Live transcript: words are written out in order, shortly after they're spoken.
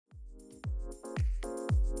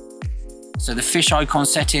So the fish icon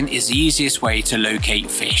setting is the easiest way to locate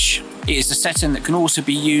fish. It is a setting that can also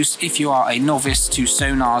be used if you are a novice to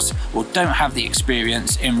sonars or don't have the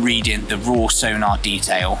experience in reading the raw sonar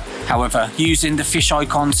detail. However, using the fish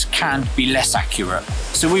icons can be less accurate.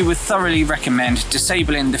 So we would thoroughly recommend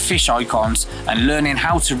disabling the fish icons and learning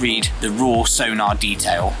how to read the raw sonar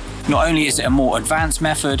detail. Not only is it a more advanced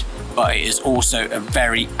method, but it is also a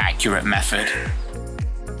very accurate method.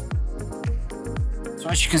 So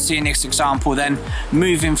as you can see in this example then,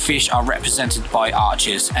 moving fish are represented by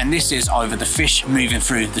arches, and this is either the fish moving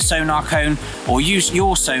through the sonar cone or use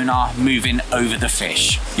your sonar moving over the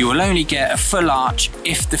fish. You will only get a full arch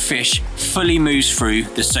if the fish fully moves through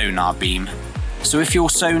the sonar beam. So if your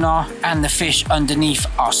sonar and the fish underneath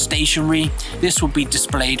are stationary, this will be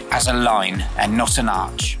displayed as a line and not an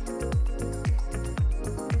arch.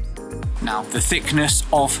 Now, the thickness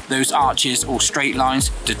of those arches or straight lines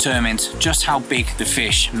determines just how big the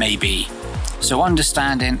fish may be. So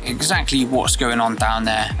understanding exactly what's going on down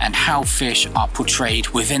there and how fish are portrayed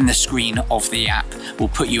within the screen of the app will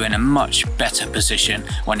put you in a much better position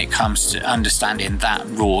when it comes to understanding that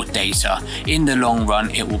raw data. In the long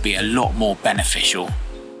run, it will be a lot more beneficial.